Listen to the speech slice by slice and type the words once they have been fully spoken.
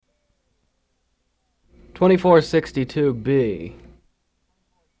2462B.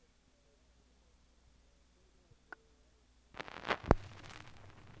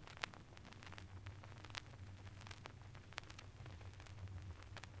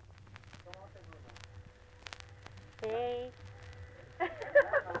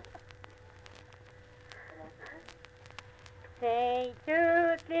 C'est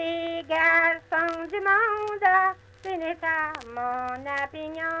tous les garçons du monde, ce n'est pas mon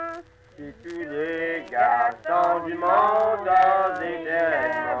opinion. C'est tous les garçons du monde,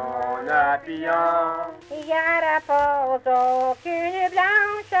 c'est mon opinion. Il y aura pas aucune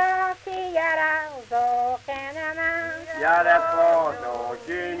blanche qui arrose aucun amant. Il n'y aura pas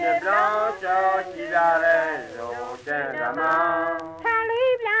aucune blanche qui arrête aucun amant. Car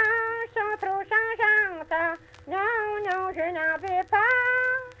les blanches sont trop changeantes, non, non, je n'en veux pas.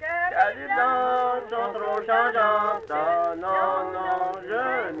 Car les blanches sont trop changeantes, non, non, je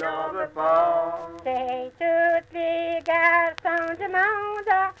n'en veux pas. C'est tous les garçons du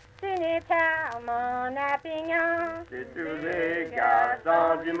monde, ce n'est pas mon opinion. C'est tous les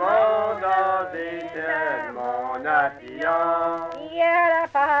garçons du monde, c'est mon opinion. Il n'y aura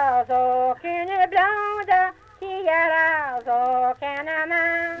pas aucune blonde qui arrose aucun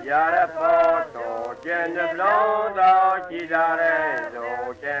amant. Il n'y aura pas aucune blonde qui arrête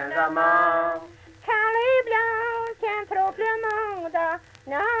aucun amant. Car les blancs qui aiment trop le monde,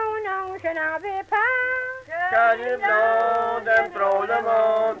 non, non, je n'en veux pas. Car les blondes aiment trop le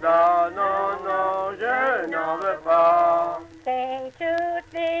monde, non, non, je n'en veux pas. C'est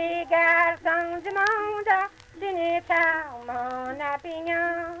tous les garçons du monde, ce n'est pas mon opinion.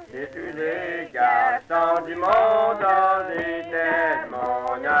 C'est tous les garçons du monde, c'est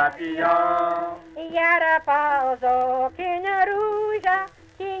mon opinion. Il n'y aura pas aucune rouge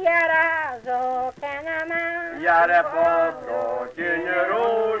qui arrose aucun amant. Il n'y aura pas aucune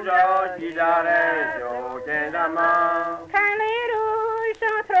rouge qui arrête aucun amant. Quand les rouges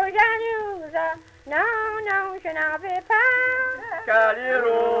sont trop jalouses, non, non, je n'en veux pas. Car les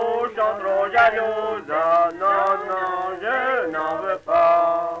rouges sont trop jalouses, non, non, je n'en veux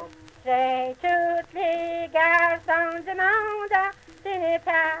pas. C'est tous les garçons du monde, ce n'est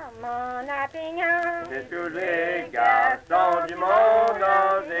pas mon opinion. C'est tous les garçons du monde,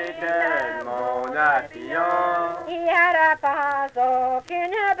 c'est mon opinion. Il n'y aura pas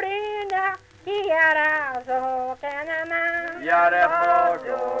aucune brune qui arrose aucun amant. Il n'y aura pas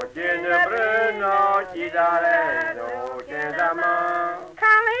aucune brune qui arrête aucun amant.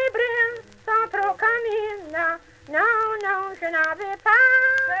 Quand les brunes sont trop communes, non, non, je n'en veux pas.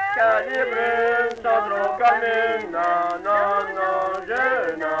 Car les brunes sont trop communes, non, non, je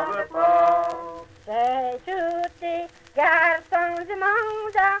n'en veux pas. C'est tous les garçons du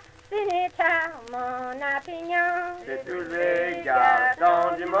monde, ce n'est pas mon opinion. C'est tous les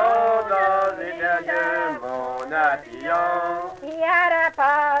garçons du monde, c'est mon opinion. Il n'y aura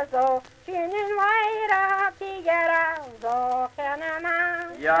pas aucune noire qui arrose aucun amant.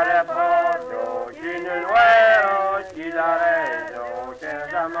 Il n'y aura pas aucune noire qui arrête aucun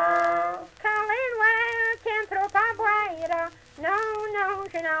amant. Quand les noirs tiennent trop à boire, non, non,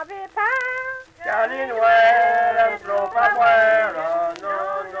 je n'en veux pas. Car les noirs aiment trop à boire, non,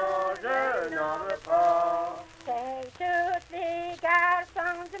 non, je n'en veux pas. C'est tous les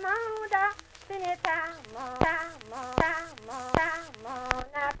garçons du monde, ce n'est pas mon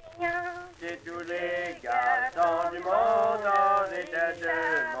opinion. C'est tous les garçons du monde,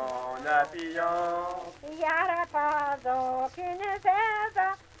 c'est mon opinion. Il n'y aura pas aucune veuve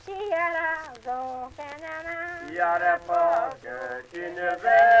qui arrose aucun amant. Il n'y aura pas qu'une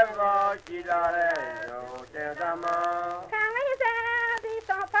veuve qui arrête aucun amant. Quand les herbes ils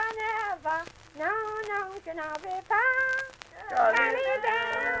sont pas neuves, non, non, je n'en veux pas. Car les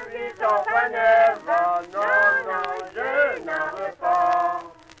herbes ils sont pas neuves, non, non, je n'en veux pas.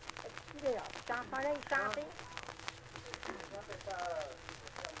 Excusez-moi, cette chanson-là, il chantait.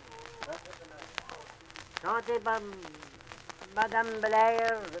 Chantez par Madame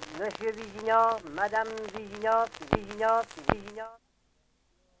Blair, Monsieur Viginard, Madame Viginard, Viginard, Viginard.